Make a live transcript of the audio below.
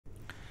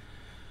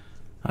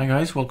Hi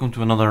guys, welcome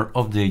to another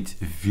update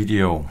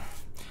video.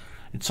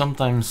 It's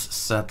sometimes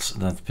said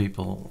that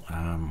people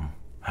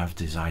have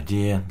this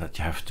idea that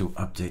you have to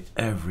update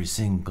every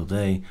single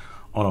day,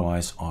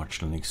 otherwise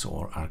ArchLinux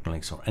or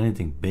ArcoLinux or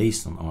anything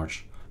based on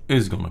Arch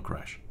is gonna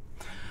crash.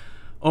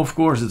 Of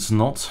course it's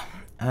not,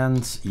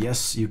 and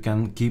yes, you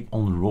can keep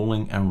on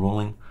rolling and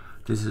rolling.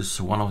 This is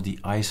one of the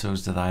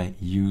ISOs that I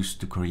use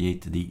to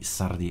create the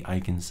Sardi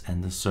icons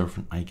and the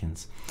servant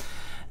icons.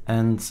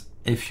 And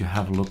if you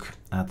have a look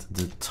at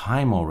the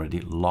time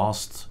already,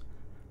 last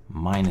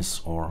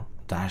minus or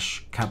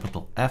dash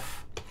capital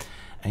F,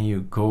 and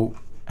you go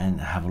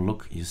and have a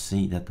look, you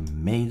see that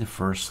May the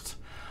 1st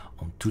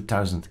on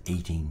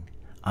 2018,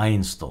 I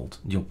installed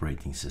the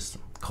operating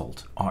system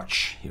called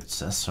Arch. Here it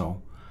says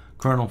so.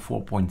 Kernel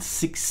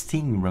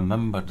 4.16,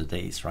 remember the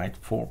days, right?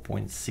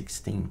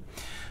 4.16.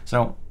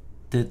 So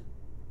the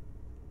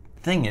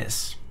thing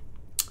is,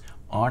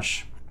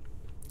 Arch,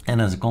 and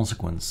as a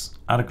consequence,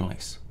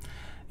 ArcoLinux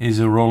is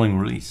a rolling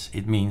release.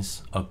 It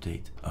means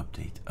update,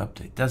 update,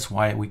 update. That's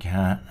why we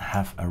can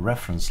have a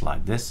reference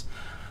like this,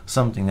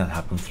 something that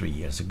happened 3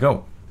 years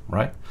ago,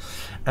 right?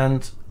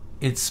 And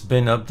it's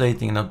been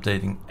updating and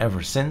updating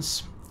ever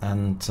since.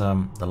 And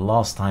the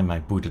last time I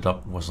booted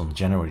up was on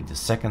January the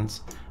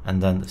 2nd,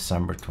 and then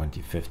December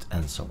 25th,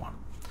 and so on.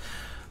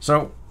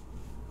 So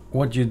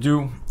what you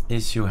do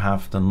is you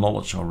have the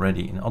knowledge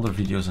already in other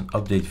videos and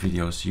update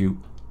videos, you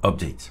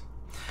update.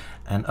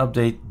 And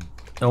update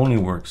only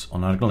works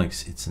on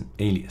ArcoLinux. It's an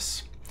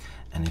alias,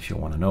 and if you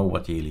want to know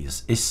what the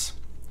alias is,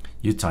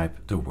 you type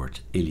the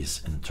word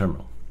alias in the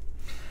terminal.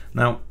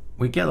 Now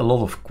we get a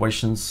lot of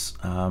questions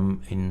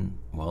in,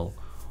 well,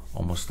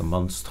 almost a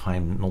month's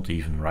time, not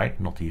even, right,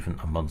 not even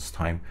a month's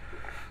time,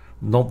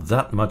 not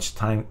that much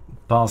time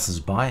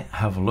passes by.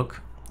 Have a look,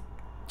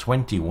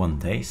 21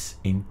 days.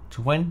 In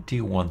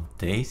 21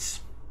 days,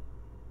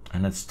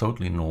 and that's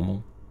totally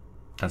normal,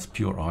 that's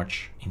pure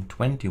Arch. In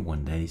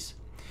 21 days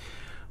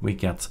we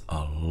get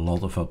a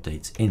lot of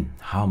updates in.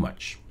 How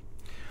much?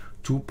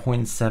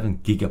 2.7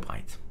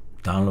 gigabyte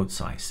download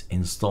size,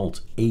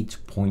 installed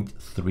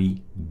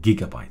 8.3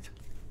 gigabyte.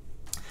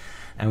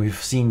 And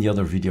we've seen the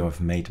other video I've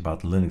made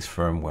about Linux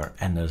firmware,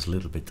 and there's a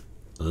little bit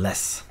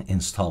less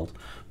installed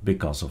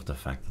because of the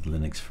fact that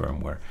Linux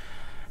firmware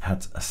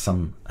had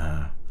some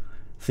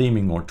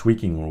theming or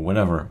tweaking or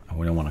whatever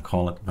we don't want to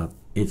call it, but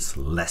it's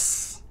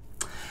less.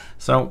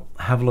 So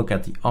have a look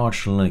at the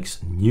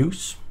ArcoLinux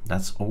news.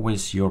 That's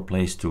always your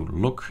place to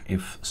look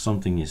if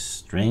something is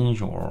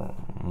strange or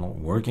not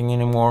working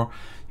anymore.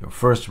 Your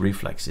first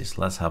reflex is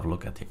let's have a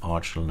look at the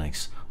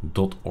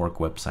archlinux.org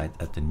website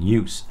at the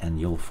news,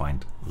 and you'll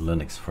find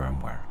Linux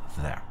firmware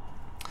there.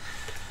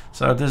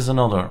 So this is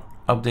another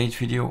update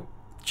video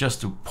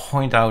just to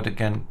point out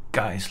again,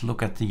 guys,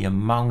 look at the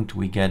amount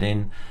we get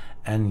in,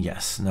 and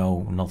yes,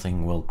 no,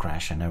 nothing will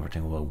crash and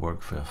everything will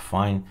work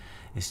fine.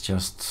 It's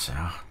just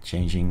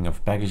changing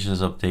of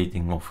packages,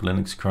 updating of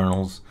Linux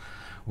kernels.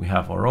 We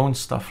have our own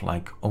stuff,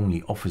 like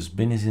only Office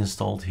bin is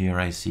installed here,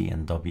 I see,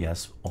 and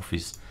WS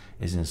Office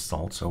is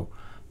installed. So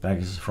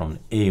packages from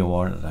the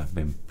AOR that have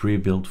been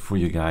pre-built for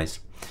you guys.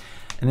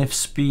 And if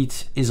speed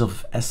is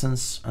of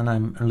essence, and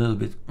I'm a little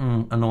bit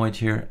annoyed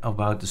here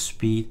about the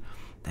speed,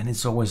 then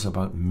it's always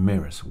about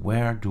mirrors.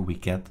 Where do we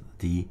get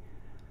the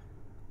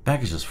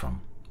packages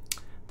from?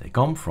 They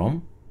come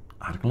from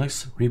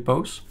ArcoLinux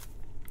repos,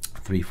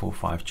 3, 4,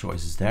 5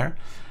 choices there,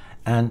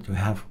 and we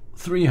have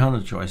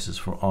 300 choices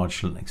for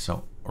ArcoLinux.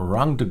 So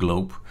around the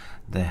globe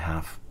they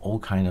have all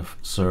kind of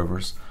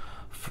servers,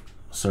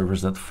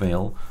 servers that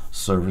fail,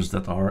 servers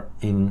that are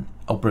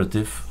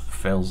inoperative,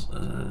 fails,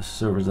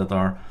 servers that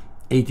are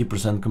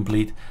 80%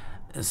 complete,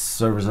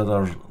 servers that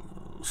are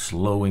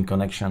slow in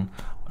connection,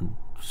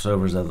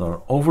 servers that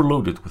are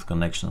overloaded with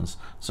connections.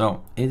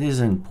 So it is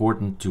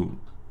important to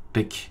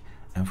pick,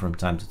 and from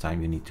time to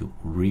time you need to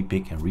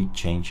repick and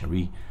rechange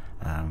and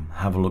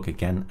have a look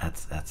again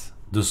at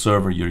the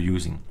server you're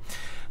using.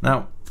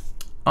 Now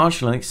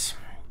ArcoLinux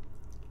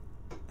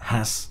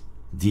has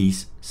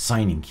these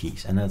signing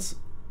keys, and that's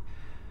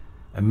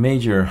a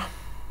major,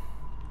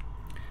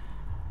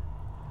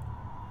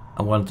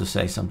 I wanted to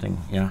say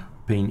something, yeah,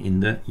 pain in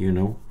the, you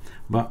know,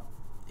 but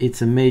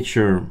it's a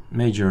major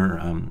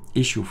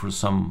issue for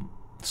some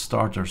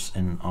starters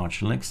in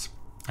ArcoLinux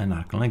and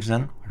ArcoLinux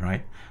then,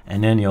 right,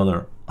 and any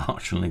other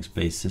ArcoLinux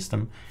based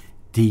system.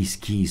 These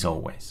keys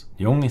always.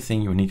 The only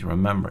thing you need to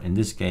remember in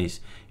this case,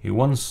 he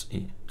wants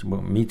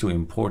me to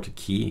import a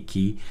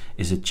key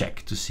is a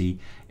check to see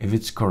if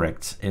it's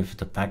correct, if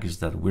the package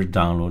that we're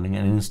downloading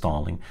and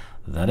installing,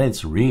 that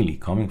it's really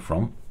coming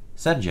from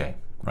ZJ,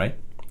 right?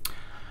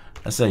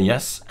 I say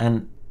yes,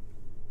 and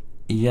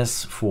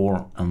yes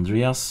for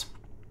Andreas.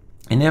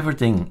 And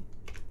everything,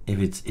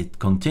 if it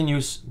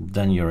continues,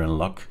 then you're in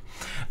luck.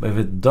 But if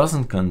it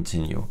doesn't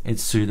continue,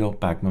 it's sudo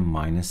pacman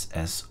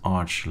 -s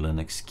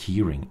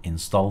archlinux-keyring.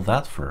 Install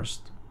that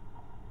first,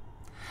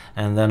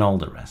 and then all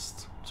the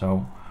rest.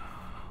 So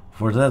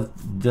for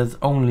that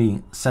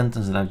only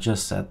sentence that I've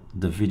just said,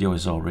 the video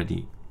is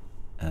already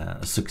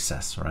a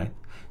success, right?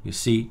 you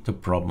see the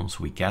problems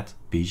we get.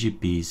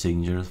 PGP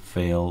signature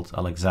failed,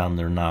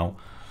 Alexander now.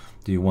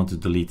 Do you want to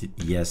delete it?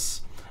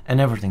 Yes. And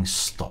everything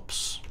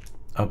stops.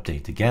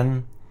 Update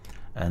again,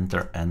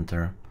 enter,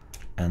 enter,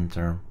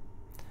 enter.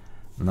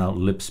 Now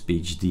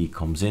libsphd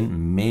comes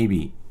in,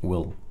 maybe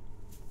we'll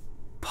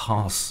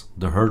pass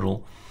the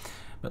hurdle,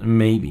 but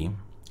maybe,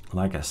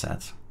 like I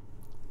said,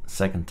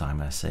 second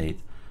time I say it,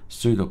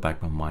 sudo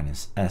pacman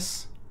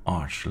 -s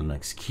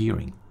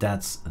archlinux-keyring.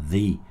 That's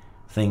the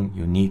thing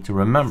you need to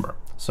remember.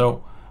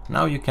 So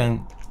now you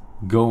can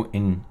go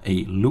in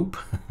a loop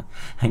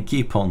and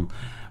keep on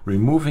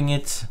removing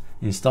it,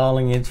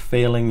 installing it,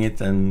 failing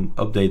it, and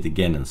update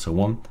again and so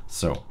on.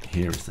 So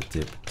here's the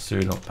tip: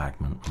 sudo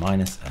pacman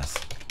 -s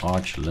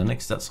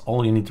archlinux. That's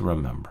all you need to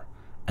remember.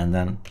 And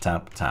then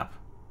tap, tap.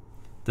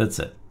 That's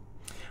it.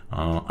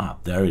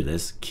 There it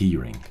is,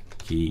 keyring,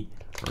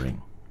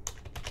 keyring.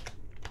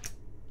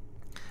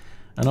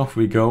 And off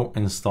we go,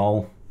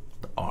 install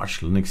the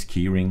archlinux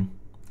keyring.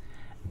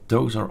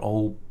 Those are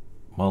all,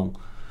 well,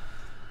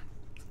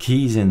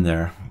 keys in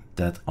there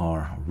that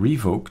are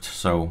revoked,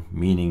 so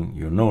meaning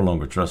you're no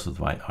longer trusted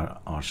by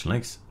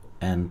ArcoLinux,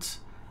 and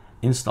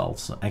installed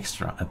some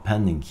extra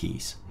appending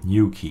keys,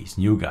 new keys,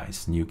 new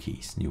guys, new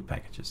keys, new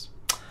packages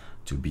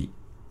to be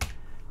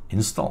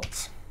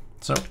installed.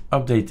 So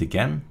update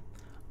again.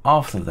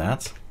 After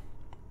that,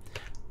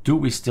 do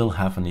we still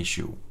have an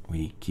issue?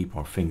 We keep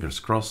our fingers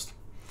crossed,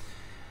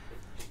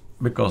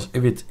 because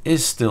if it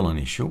is still an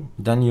issue,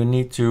 then you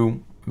need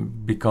to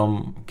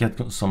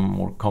get some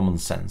more common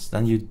sense.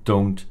 Then you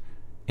don't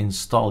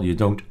install, you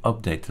don't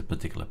update the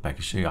particular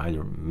package. You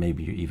either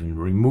maybe you even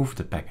remove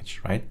the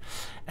package, right?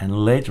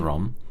 And later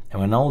on,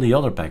 and when all the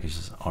other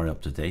packages are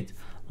up to date,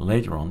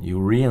 later on you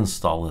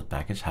reinstall that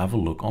package, have a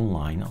look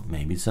online.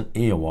 Maybe it's an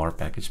AOR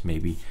package,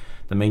 maybe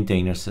the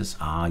maintainer says,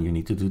 you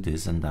need to do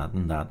this and that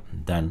and that,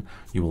 and then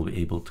you will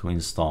be able to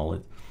install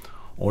it.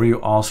 Or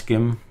you ask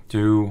him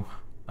to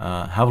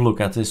have a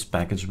look at this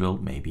package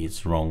build. Maybe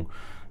it's wrong,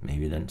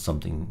 maybe then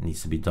something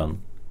needs to be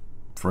done,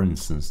 for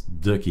instance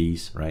the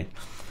keys, right?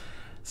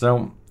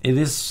 So it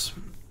is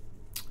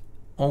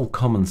all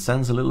common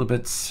sense a little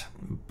bit,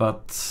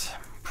 but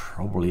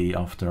probably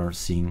after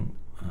seeing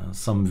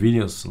some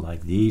videos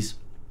like these,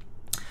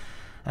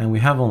 and we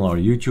have on our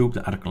YouTube,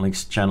 the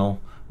ArcoLinux channel,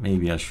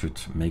 maybe I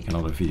should make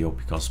another video,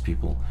 because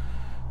people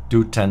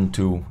do tend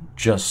to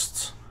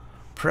just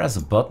press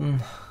a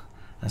button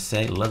and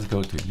say, let's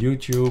go to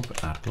YouTube,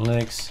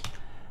 ArcoLinux,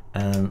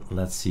 and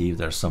let's see if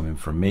there's some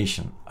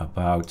information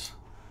about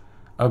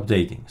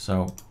updating.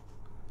 So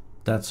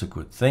that's a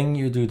good thing.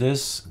 You do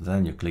this,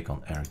 then you click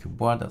on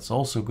ArcoLinux, that's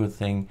also a good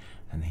thing.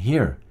 And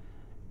here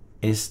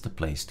is the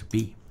place to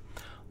be,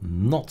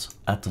 not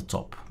at the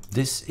top.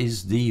 This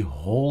is the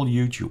whole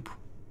YouTube.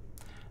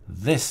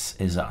 This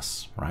is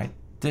us, right?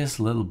 This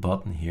little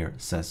button here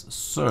says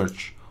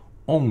search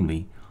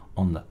only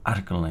on the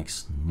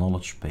ArcoLinux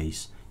knowledge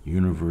base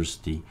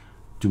University,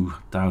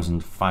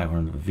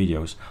 2,500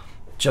 videos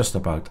just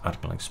about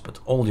ArcoLinux, but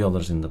all the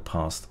others in the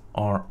past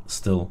are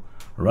still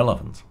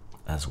relevant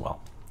as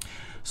well.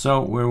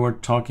 So we were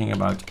talking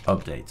about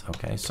update.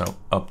 Okay, so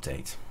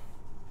update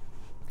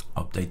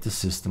the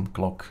system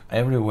clock.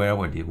 Everywhere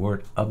where the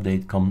word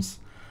update comes,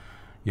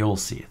 you'll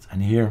see it.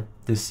 And here,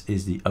 this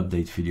is the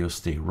update video.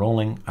 Stay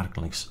rolling,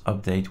 ArcoLinux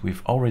update.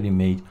 We've already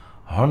made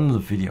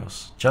 100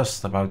 videos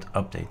just about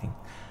updating,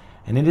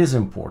 and it is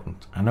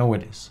important. I know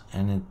it is,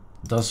 and it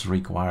does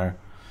require,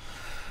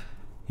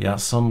 yeah,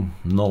 some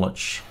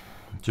knowledge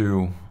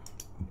to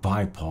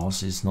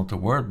bypass is not the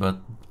word, but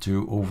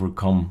to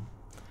overcome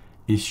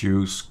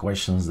issues,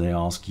 questions they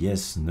ask,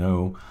 yes,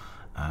 no,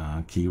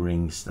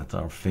 keyrings that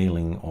are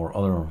failing, or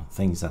other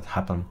things that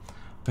happen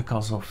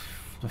because of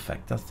the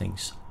fact that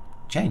things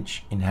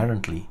change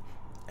inherently.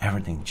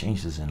 Everything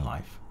changes in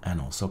life, and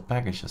also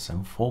packages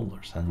and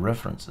folders and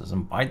references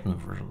and Python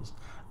versions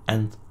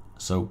and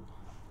so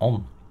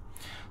on.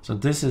 So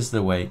this is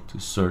the way to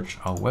search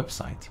our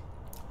website,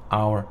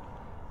 our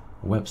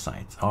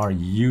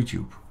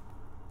YouTube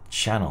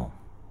channel.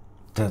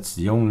 That's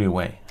the only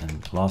way.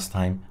 And last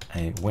time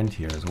I went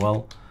here as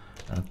well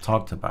and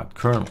talked about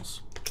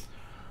kernels.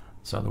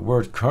 So the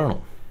word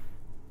kernel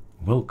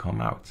will come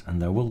out,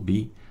 and there will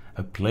be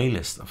a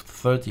playlist of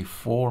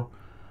 34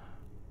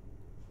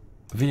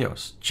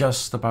 videos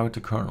just about the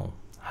kernel.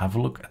 Have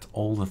a look at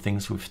all the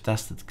things we've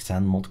tested,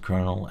 xenmod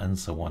kernel, and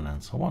so on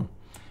and so on.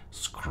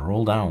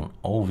 Scroll down,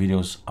 all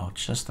videos are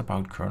just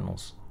about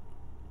kernels.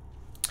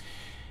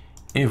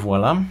 Et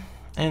voila.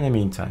 In the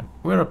meantime,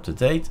 we're up to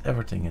date,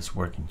 everything is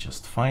working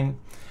just fine.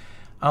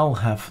 I'll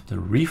have the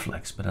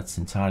reflex, but that's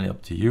entirely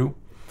up to you.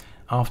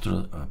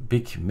 After a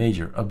big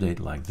major update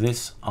like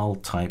this, I'll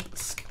type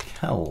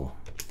scal.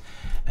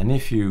 And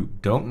if you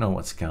don't know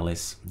what scal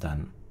is,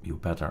 then you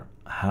better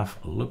have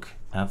a look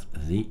at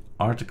the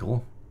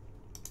article.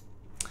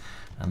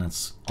 And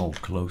it's all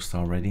closed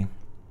already.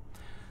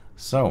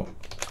 So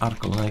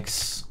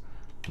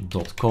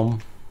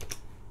arcolinux.com,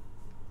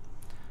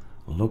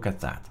 look at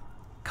that.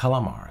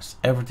 Calamars,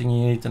 everything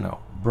you need to know.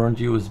 Burnt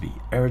USB,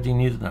 everything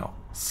you need to know.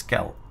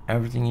 Scal,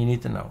 everything you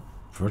need to know.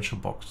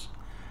 VirtualBox.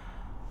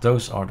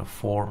 Those are the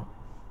 4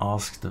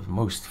 the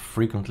most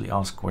frequently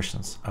asked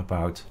questions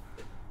about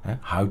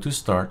how to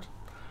start,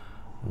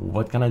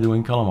 what can I do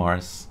in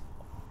column-rs,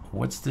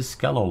 what's this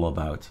scale all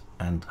about,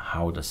 and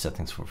how the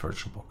settings for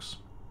VirtualBox.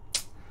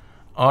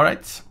 All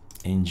right,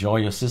 enjoy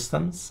your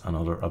systems.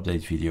 Another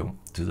update video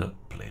to the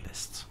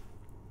playlist.